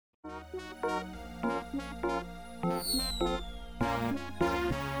Hi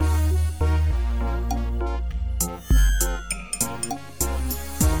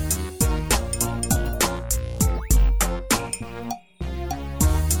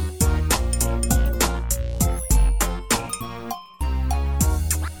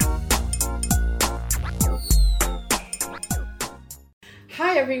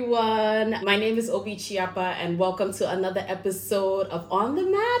everyone, my name is Obi Chiapa and welcome to another episode of On the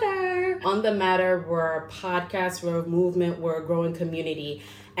Matter. On the Matter, we're a podcast, we're a movement, we're a growing community.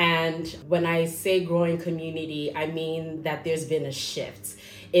 And when I say growing community, I mean that there's been a shift.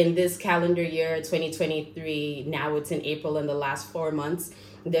 In this calendar year, 2023, now it's in April, in the last 4 months,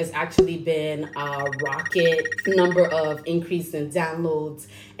 there's actually been a rocket number of increase in downloads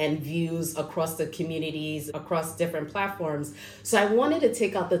and views across the communities, across different platforms. So I wanted to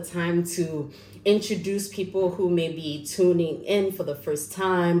take out the time to introduce people who may be tuning in for the first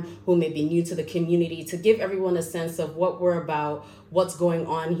time, who may be new to the community, to give everyone a sense of what we're about, what's going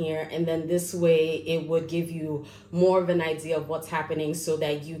on here. And then this way it would give you more of an idea of what's happening so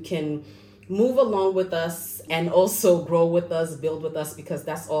that you can move along with us and also grow with us, build with us, because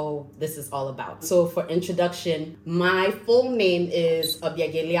that's all this is all about. So for introduction, my full name is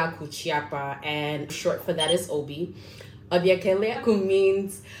Obiageli Chiapa, and short for that is Obi. Obiageli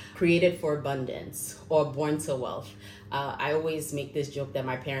means created for abundance or born to wealth. I always make this joke that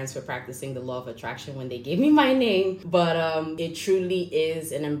my parents were practicing the law of attraction when they gave me my name, but it truly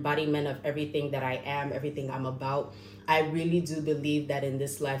is an embodiment of everything that I am, everything I'm about. I really do believe that in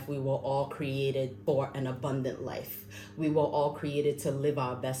this life, we were all created for an abundant life. We were all created to live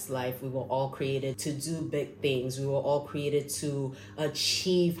our best life. We were all created to do big things. We were all created to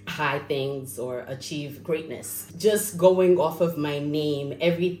achieve high things or achieve greatness. Just going off of my name,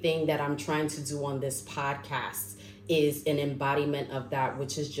 everything that I'm trying to do on this podcast is an embodiment of that,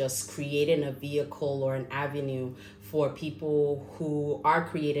 which is just creating a vehicle or an avenue for people who are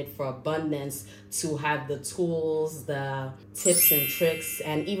created for abundance to have the tools, the tips and tricks,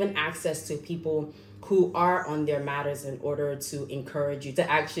 and even access to people who are on their matters in order to encourage you to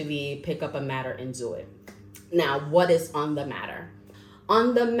actually pick up a matter and do it. Now, what is on the matter?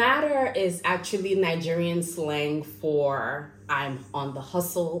 On the matter is actually Nigerian slang for I'm on the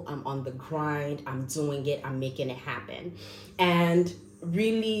hustle, I'm on the grind, I'm doing it, I'm making it happen. And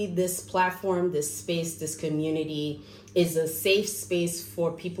really, this platform, this space, this community is a safe space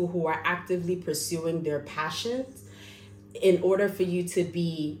for people who are actively pursuing their passions in order for you to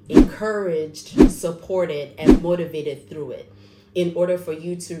be encouraged, supported, and motivated through it, in order for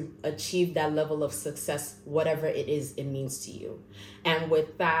you to achieve that level of success, whatever it is it means to you. And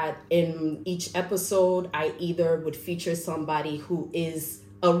with that, in each episode, I either would feature somebody who is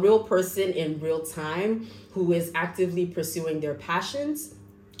a real person in real time, who is actively pursuing their passions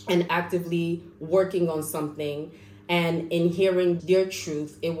and actively working on something. And in hearing their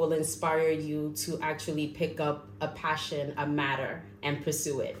truth, it will inspire you to actually pick up a passion, a matter, and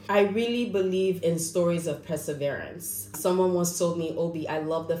pursue it. I really believe in stories of perseverance. Someone once told me, Obi, I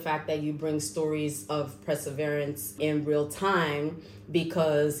love the fact that you bring stories of perseverance in real time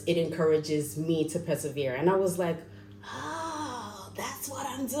because it encourages me to persevere. And I was like, that's what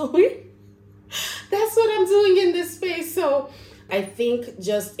I'm doing. That's what I'm doing in this space. So I think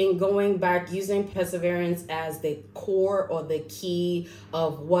just in going back, using perseverance as the core or the key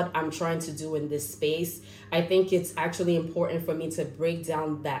of what I'm trying to do in this space, I think it's actually important for me to break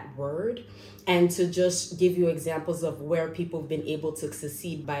down that word and to just give you examples of where people have been able to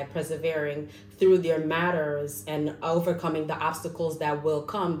succeed by persevering through their matters and overcoming the obstacles that will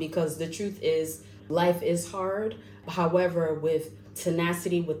come, because the truth is life is hard. However, with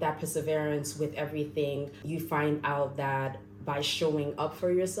tenacity, with that perseverance, with everything, you find out that by showing up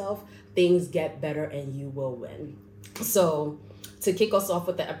for yourself, things get better and you will win. So to kick us off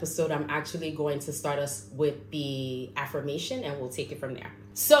with the episode, I'm actually going to start us with the affirmation and we'll take it from there.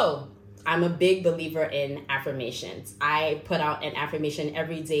 So I'm a big believer in affirmations. I put out an affirmation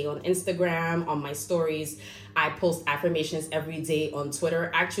every day on Instagram, on my stories. I post affirmations every day on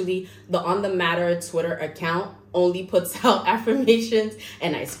Twitter. Actually, the On the Matter Twitter account only puts out affirmations,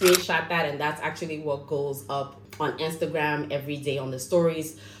 and I screenshot that, and that's actually what goes up on Instagram every day on the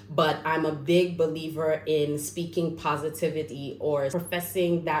stories. But I'm a big believer in speaking positivity or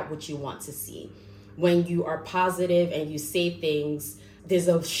professing that which you want to see. When you are positive and you say things, there's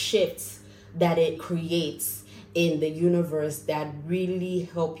a shift that it creates in the universe that really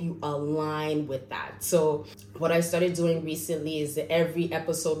help you align with that. So what I started doing recently is that every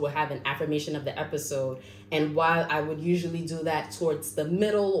episode will have an affirmation of the episode. And while I would usually do that towards the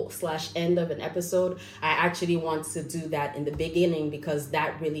middle/end of an episode, I actually want to do that in the beginning, because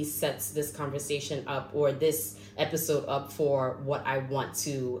that really sets this conversation up, or this episode up, for what I want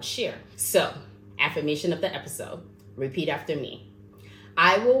to share. So, affirmation of the episode. Repeat after me.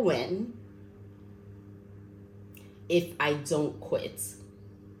 I will win if I don't quit.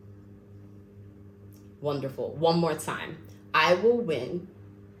 Wonderful. One more time. I will win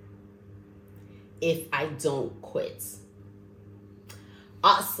if I don't quit.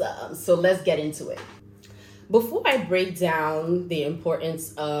 Awesome. So let's get into it. Before I break down the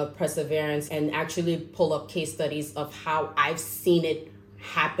importance of perseverance and actually pull up case studies of how I've seen it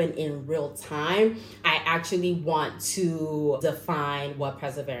happen in real time, I actually want to define what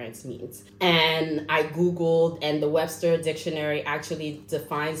perseverance means. And I Googled, and the Webster Dictionary actually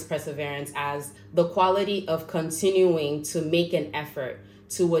defines perseverance as the quality of continuing to make an effort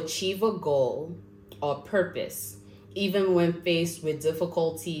to achieve a goal or purpose, even when faced with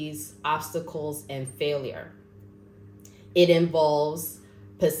difficulties, obstacles, and failure. It involves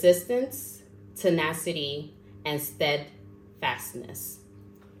persistence, tenacity, and steadfastness.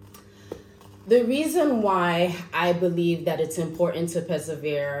 The reason why I believe that it's important to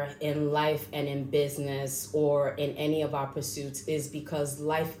persevere in life and in business or in any of our pursuits is because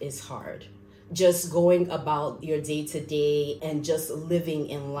life is hard. Just going about your day-to-day and just living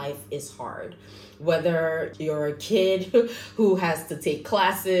in life is hard. Whether you're a kid who has to take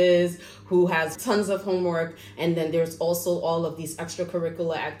classes, who has tons of homework, and then there's also all of these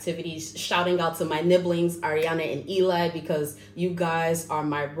extracurricular activities. Shouting out to my nibblings, Ariana and Eli, because you guys are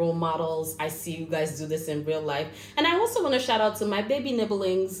my role models. I see you guys do this in real life. And I also want to shout out to my baby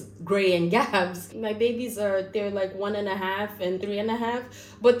nibblings, Gray and Gabs. My babies they're like 1.5 and 3.5,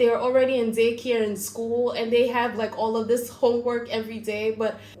 but they're already in daycare and school, and they have like all of this homework every day.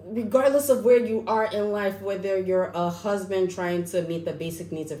 But regardless of where you are in life, whether you're a husband trying to meet the basic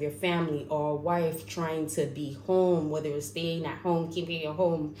needs of your family, or a wife trying to be home, whether you're staying at home, keeping your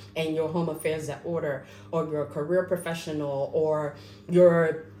home and your home affairs in order, or you're a career professional, or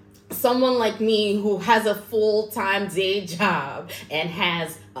you're someone like me who has a full-time day job and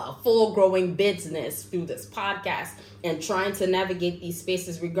has a full growing business through this podcast, and trying to navigate these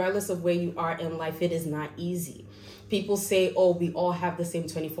spaces, regardless of where you are in life, it is not easy. People say, oh, we all have the same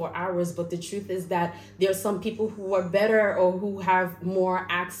 24 hours. But the truth is that there are some people who are better, or who have more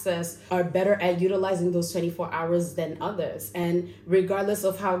access, are better at utilizing those 24 hours than others. And regardless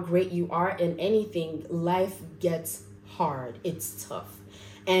of how great you are in anything, life gets hard. It's tough.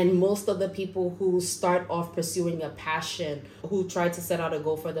 And most of the people who start off pursuing a passion, who try to set out a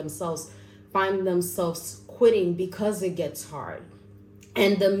goal for themselves, find themselves quitting because it gets hard.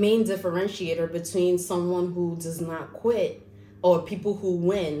 And the main differentiator between someone who does not quit, or people who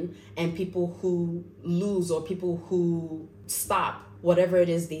win, and people who lose, or people who stop, whatever it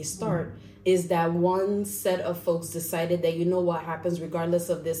is they start, is that one set of folks decided that, you know what happens, regardless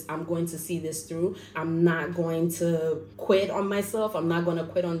of this, I'm going to see this through. I'm not going to quit on myself. I'm not going to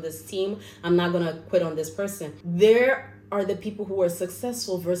quit on this team. I'm not going to quit on this person. There are the people who are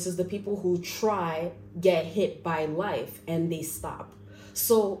successful versus the people who try, get hit by life, and they stop.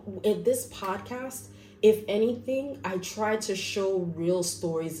 So in this podcast, if anything, I try to show real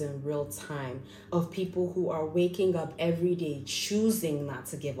stories in real time of people who are waking up every day choosing not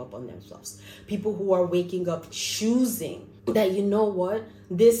to give up on themselves. People who are waking up choosing that, you know what,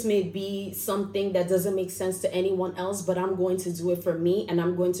 this may be something that doesn't make sense to anyone else, but I'm going to do it for me, and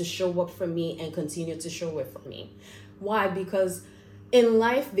I'm going to show up for me and continue to show it for me. Why? Because in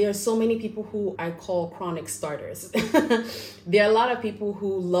life, there are so many people who I call chronic starters. There are a lot of people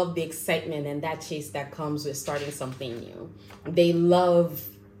who love the excitement and that chase that comes with starting something new. They love,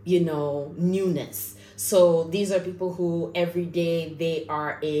 newness. So these are people who every day they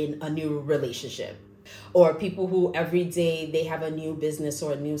are in a new relationship. Or people who every day they have a new business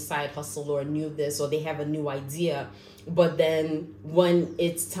or a new side hustle or a new this, or they have a new idea. But then when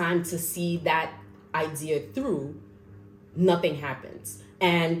it's time to see that idea through, nothing happens.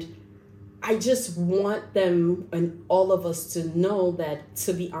 And I just want them and all of us to know that,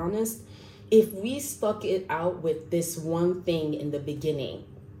 to be honest, if we stuck it out with this one thing in the beginning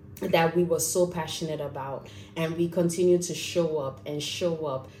that we were so passionate about, and we continue to show up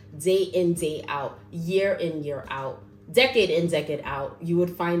day in, day out, year in, year out, decade in, decade out, you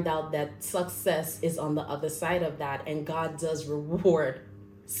would find out that success is on the other side of that. And God does reward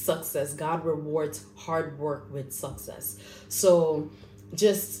success. God rewards hard work with success. So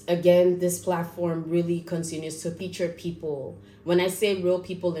just again, this platform really continues to feature people. When I say real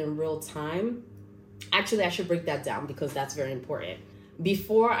people in real time, actually, I should break that down because that's very important.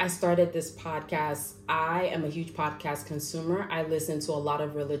 Before I started this podcast, I am a huge podcast consumer. I listen to a lot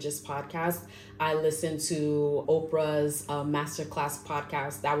of religious podcasts. I listen to Oprah's Masterclass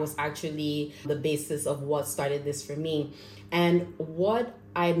podcast. That was actually the basis of what started this for me. And what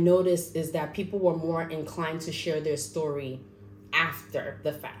I noticed is that people were more inclined to share their story after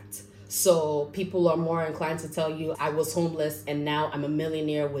the fact. So people are more inclined to tell you, I was homeless and now I'm a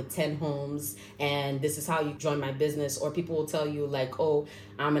millionaire with 10 homes and this is how you join my business. Or people will tell you like, oh,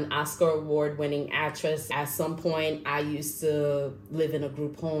 I'm an Oscar award winning actress. At some point, I used to live in a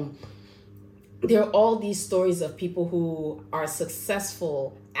group home. There are all these stories of people who are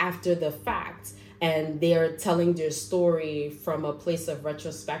successful after the fact, and they're telling their story from a place of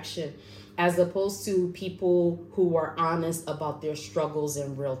retrospection, as opposed to people who are honest about their struggles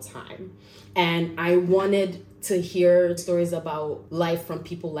in real time. And I wanted to hear stories about life from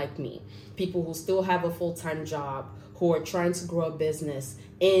people like me, people who still have a full-time job, who are trying to grow a business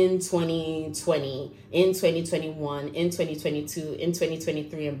in 2020, in 2021, in 2022, in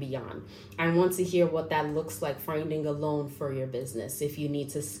 2023 and beyond. I want to hear what that looks like, finding a loan for your business if you need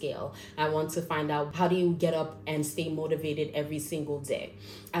to scale. I want to find out, how do you get up and stay motivated every single day?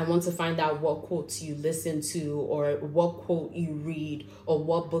 I want to find out what quotes you listen to, or what quote you read, or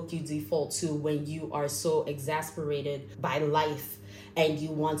what book you default to when you are so exasperated by life and you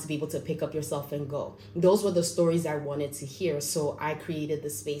want to be able to pick up yourself and go. Those were the stories I wanted to hear. So I created the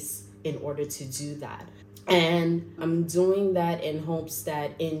space in order to do that. And I'm doing that in hopes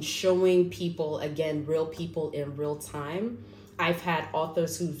that in showing people, again, real people in real time. I've had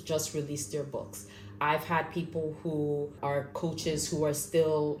authors who've just released their books. I've had people who are coaches who are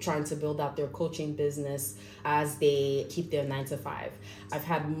still trying to build out their coaching business as they keep their 9-to-5. I've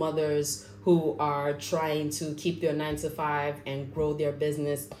had mothers who are trying to keep their 9-to-5 and grow their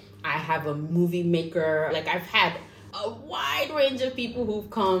business. I have a movie maker. Like, I've had a wide range of people who've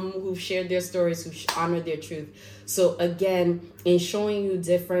come, who've shared their stories, who've honored their truth. So again, in showing you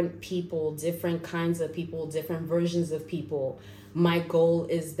different people, different kinds of people, different versions of people, my goal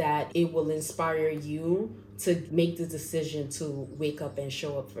is that it will inspire you to make the decision to wake up and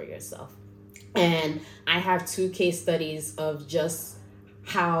show up for yourself. And I have 2 case studies of just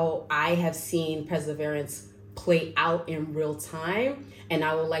how I have seen perseverance play out in real time. And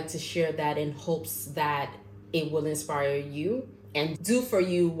I would like to share that in hopes that it will inspire you and do for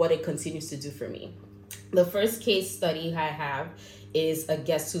you what it continues to do for me. The first case study I have is a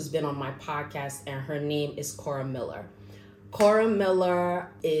guest who's been on my podcast, and her name is Cora Miller. Cora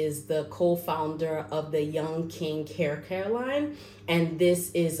Miller is the co-founder of the Young King hair care line, and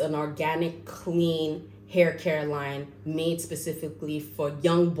this is an organic, clean hair care line made specifically for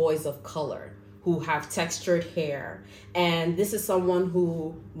young boys of color who have textured hair. And this is someone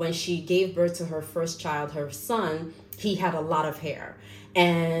who, when she gave birth to her first child, her son, he had a lot of hair.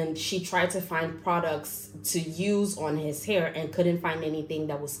 And she tried to find products to use on his hair and couldn't find anything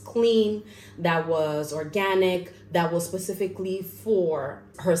that was clean, that was organic, that was specifically for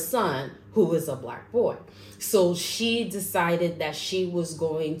her son, who is a Black boy. So she decided that she was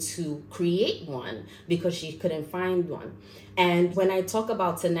going to create one because she couldn't find one. And when I talk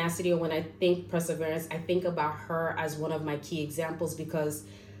about tenacity, or when I think perseverance, I think about her as one of my key examples, because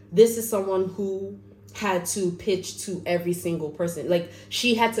this is someone who had to pitch to every single person. Like,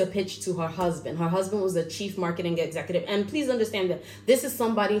 she had to pitch to her husband. Her husband was a chief marketing executive. And please understand that this is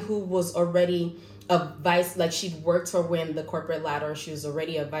somebody who was already a vice, like, she'd worked her way in the corporate ladder. She was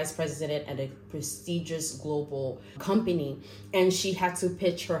already a vice president at a prestigious global company. And she had to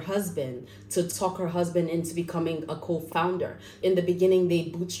pitch her husband to talk her husband into becoming a co-founder. In the beginning, they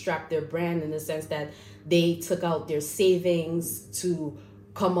bootstrapped their brand in the sense that they took out their savings to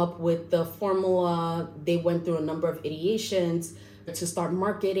come up with the formula. They went through a number of ideations to start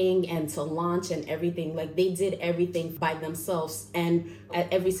marketing and to launch and everything. Like, they did everything by themselves. And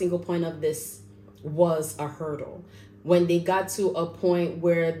at every single point of this was a hurdle. When they got to a point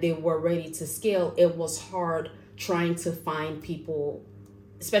where they were ready to scale, it was hard trying to find people,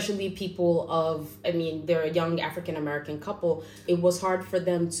 especially people of, they're a young African-American couple. It was hard for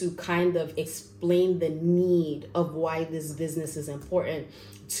them to kind of explain the need of why this business is important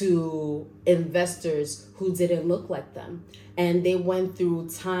to investors who didn't look like them. And they went through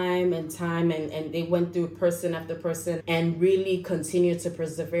time and they went through person after person and really continued to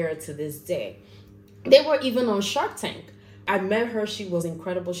persevere to this day. They were even on Shark Tank. I met her. She was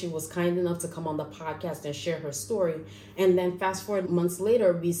incredible. She was kind enough to come on the podcast and share her story. And then fast forward months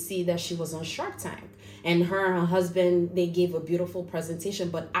later, we see that she was on Shark Tank. And her husband, they gave a beautiful presentation.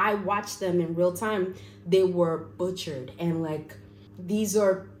 But I watched them in real time. They were butchered. And like, these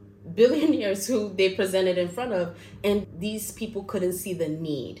are billionaires who they presented in front of. And these people couldn't see the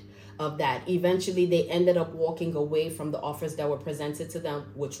need of that. Eventually, they ended up walking away from the offers that were presented to them,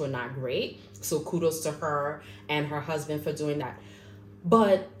 which were not great. So kudos to her and her husband for doing that.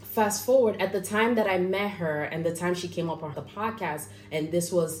 But fast forward, at the time that I met her and the time she came up on the podcast, and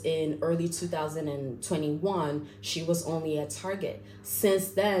this was in early 2021, she was only at Target. Since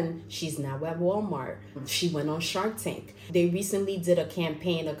then, she's now at Walmart. She went on Shark Tank. They recently did a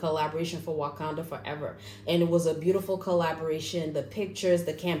campaign, a collaboration for Wakanda Forever. And it was a beautiful collaboration. The pictures,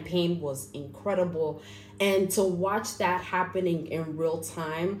 the campaign was incredible. And to watch that happening in real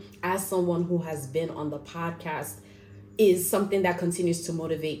time, as someone who has been on the podcast, is something that continues to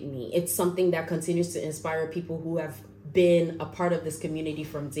motivate me. It's something that continues to inspire people who have been a part of this community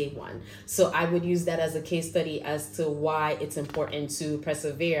from day one. So I would use that as a case study as to why it's important to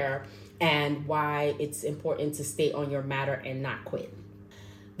persevere and why it's important to stay on your matter and not quit.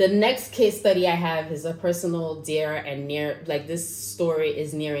 The next case study I have is a personal dear and near, like this story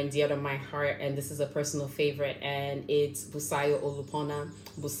is near and dear to my heart, and this is a personal favorite, and it's Busayo Olupona.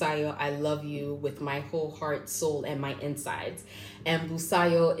 Busayo, I love you with my whole heart, soul, and my insides. And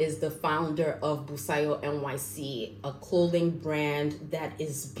Busayo is the founder of Busayo NYC, a clothing brand that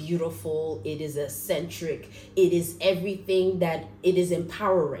is beautiful. It is eccentric. It is everything that it is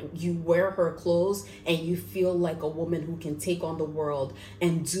empowering. You wear her clothes and you feel like a woman who can take on the world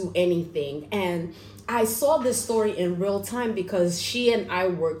and do anything. And I saw this story in real time because she and I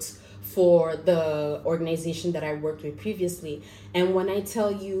worked for the organization that I worked with previously. And when I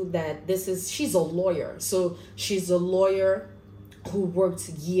tell you that she's a lawyer. So she's a lawyer who worked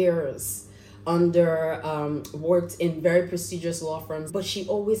years worked in very prestigious law firms, but she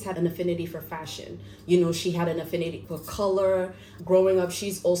always had an affinity for fashion. You know, she had an affinity for color. Growing up,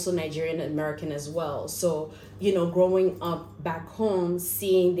 she's also Nigerian American as well. So, you know, growing up back home,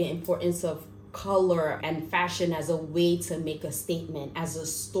 seeing the importance of color and fashion as a way to make a statement, as a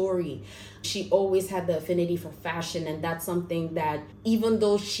story. She always had the affinity for fashion, and that's something that even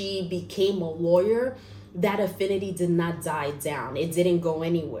though she became a lawyer, that affinity did not die down. It didn't go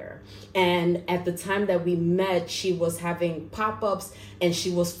anywhere. And at the time that we met, she was having pop-ups and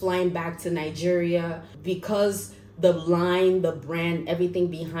she was flying back to Nigeria because the line, the brand, everything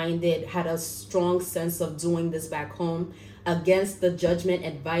behind it had a strong sense of doing this back home against the judgment,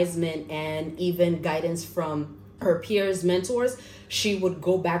 advisement, and even guidance from her peers, mentors. She would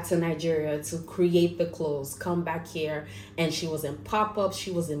go back to Nigeria to create the clothes, come back here, and she was in pop-ups,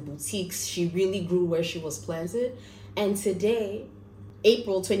 she was in boutiques. She really grew where she was planted. And today,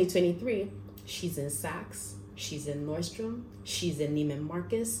 April 2023, she's in Saks, she's in Nordstrom, she's in Neiman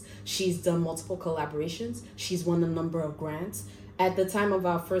Marcus, she's done multiple collaborations, she's won a number of grants. At the time of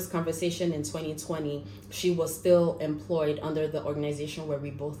our first conversation in 2020, she was still employed under the organization where we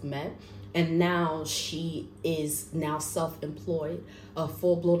both met. And now she is now self-employed, a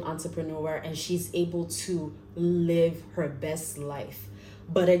full-blown entrepreneur, and she's able to live her best life.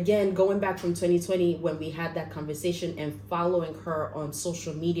 But again, going back from 2020 when we had that conversation and following her on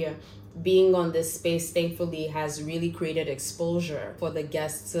social media, being on this space, thankfully, has really created exposure for the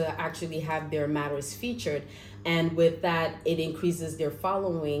guests to actually have their matters featured. And with that, it increases their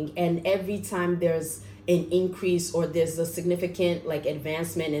following. And every time there's an increase or there's a significant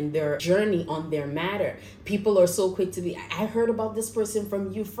advancement in their journey on their matter, people are so quick to be, I heard about this person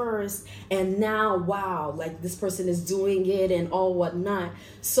from you first, and now, wow, this person is doing it and all whatnot.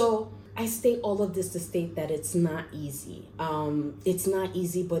 So I state all of this to state that it's not easy. It's not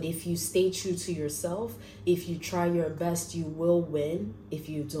easy, but if you stay true to yourself, if you try your best, you will win if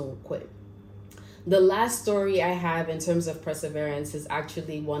you don't quit. The last story I have in terms of perseverance is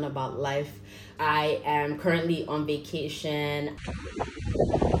actually one about life. I am currently on vacation. Do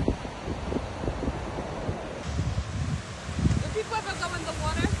people ever go in the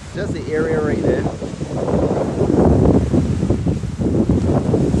water? Just the area right there.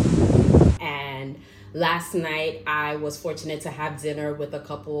 And last night, I was fortunate to have dinner with a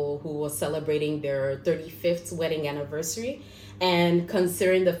couple who was celebrating their 35th wedding anniversary. And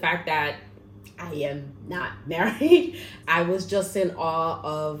considering the fact that I am not married, I was just in awe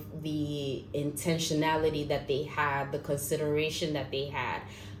of the intentionality that they had, the consideration that they had.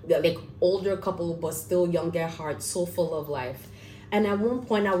 Older couple, but still young at heart, so full of life. And at one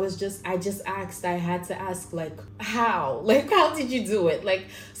point I just asked, I had to ask, like, how? Like, how did you do it? Like,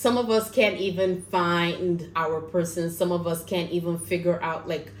 some of us can't even find our person. Some of us can't even figure out,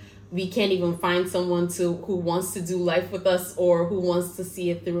 like, we can't even find someone who wants to do life with us or who wants to see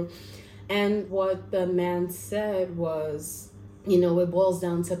it through. And what the man said was, it boils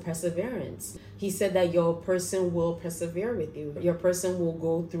down to perseverance. He said that your person will persevere with you. Your person will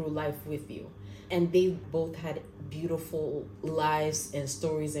go through life with you. And they both had beautiful lives and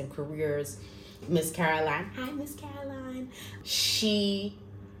stories and careers. Miss Caroline. Hi, Miss Caroline. She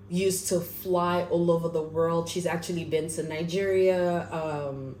used to fly all over the world. She's actually been to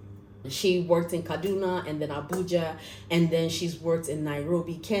Nigeria. She worked in Kaduna and then Abuja, and then she's worked in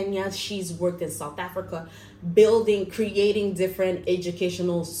Nairobi, Kenya. She's worked in South Africa, creating different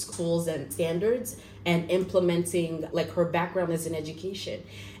educational schools and standards and implementing, like, her background is in education.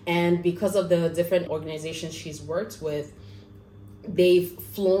 And because of the different organizations she's worked with, they've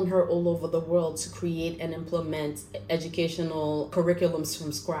flown her all over the world to create and implement educational curriculums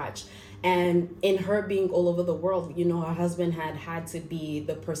from scratch. And in her being all over the world, her husband had to be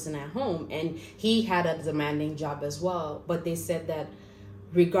the person at home, and he had a demanding job as well. But they said that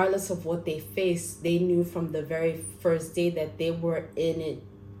regardless of what they faced, they knew from the very first day that they were in it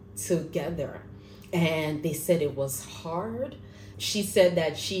together. And they said it was hard. She said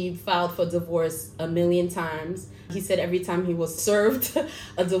that she filed for divorce 1,000,000 times. He said every time he was served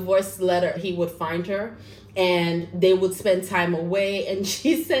a divorce letter, he would find her and they would spend time away. And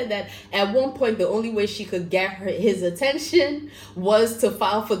she said that at one point, the only way she could get his attention was to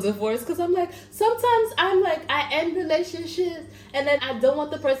file for divorce. Because sometimes I end relationships and then I don't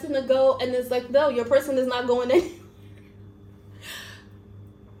want the person to go. And it's like, no, your person is not going anywhere.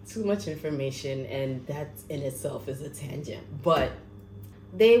 Too much information, and that in itself is a tangent. But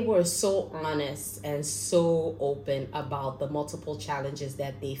they were so honest and so open about the multiple challenges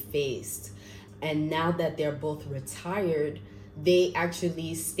that they faced. And now that they're both retired, they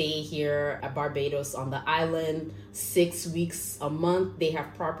actually stay here at Barbados on the island 6 weeks a month. They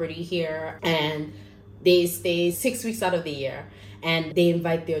have property here and they stay 6 weeks out of the year. And they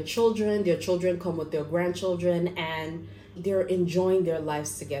invite their children come with their grandchildren, and they're enjoying their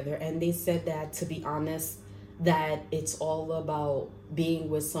lives together. And they said that, to be honest, that it's all about being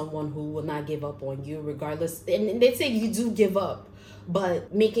with someone who will not give up on you regardless. And they say you do give up,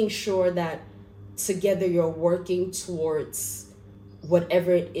 but making sure that together you're working towards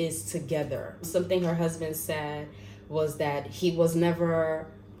whatever it is together. Something her husband said was that he was never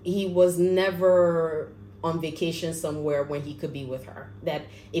on vacation somewhere when he could be with her. That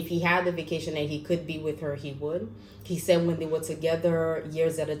if he had the vacation and he could be with her, he would. He said when they were together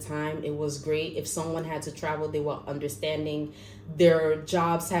years at a time, it was great. If someone had to travel, they were understanding. Their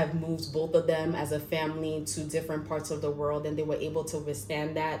jobs have moved both of them as a family to different parts of the world, and they were able to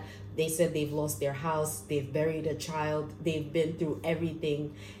withstand that. They said they've lost their house, they've buried a child, they've been through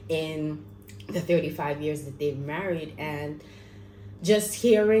everything in the 35 years that they've married. And just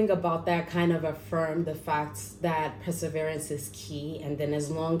hearing about that kind of affirmed the fact that perseverance is key. And then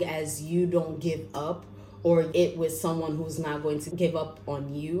as long as you don't give up, or it with someone who's not going to give up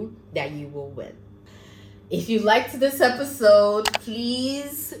on you, that you will win. If you liked this episode,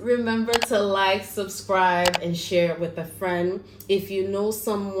 please remember to like, subscribe, and share it with a friend. If you know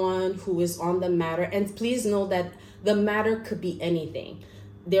someone who is on the matter, and please know that the matter could be anything.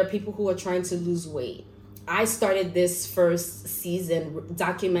 There are people who are trying to lose weight. I started this first season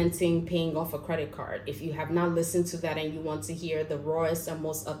documenting paying off a credit card. If you have not listened to that and you want to hear the rawest and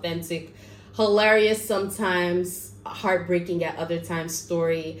most authentic, hilarious, sometimes heartbreaking at other times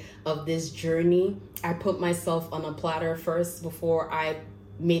story of this journey, I put myself on a platter first before I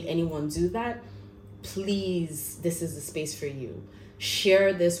made anyone do that. Please, this is the space for you.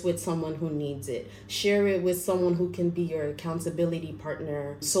 Share this with someone who needs it. Share it with someone who can be your accountability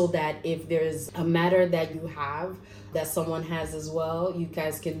partner, so that if there's a matter that you have that someone has as well, you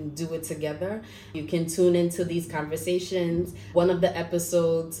guys can do it together. You can tune into these conversations. One of the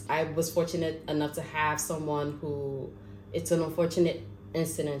episodes, I was fortunate enough to have someone who, it's an unfortunate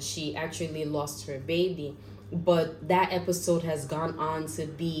incident. She actually lost her baby. But that episode has gone on to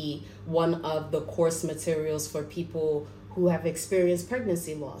be one of the course materials for people who have experienced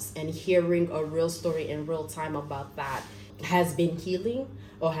pregnancy loss, and hearing a real story in real time about that has been healing,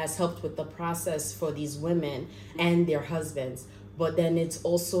 or has helped with the process for these women and their husbands. But then it's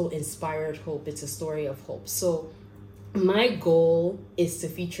also inspired hope. It's a story of hope. So my goal is to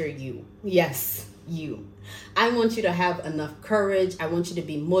feature you. Yes, you. I want you to have enough courage. I want you to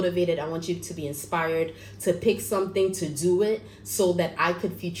be motivated. I want you to be inspired to pick something to do it, so that I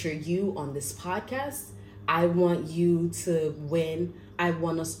could feature you on this podcast. I want you to win. I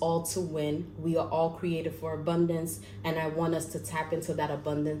want us all to win. We are all created for abundance, and I want us to tap into that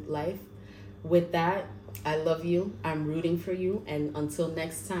abundant life. With that, I love you. I'm rooting for you. And until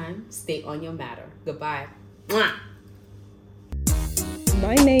next time, stay on your matter. Goodbye. Mwah!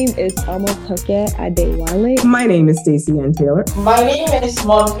 My name is Omotoke Adewale. My name is Stacey Ann Taylor. My name is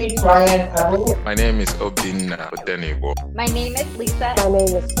Monfit Ryan Abu. My name is Obinna Odenibo. My name is Lisa. My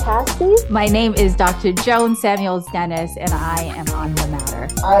name is Cassie. My name is Dr. Joan Samuels Dennis, and I am on the matter.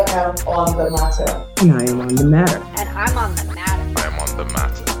 I am on the matter. And I am on the matter. And I'm on the matter. I am on the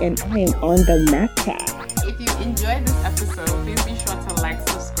matter. And I am on the matter. If you enjoyed this episode, please be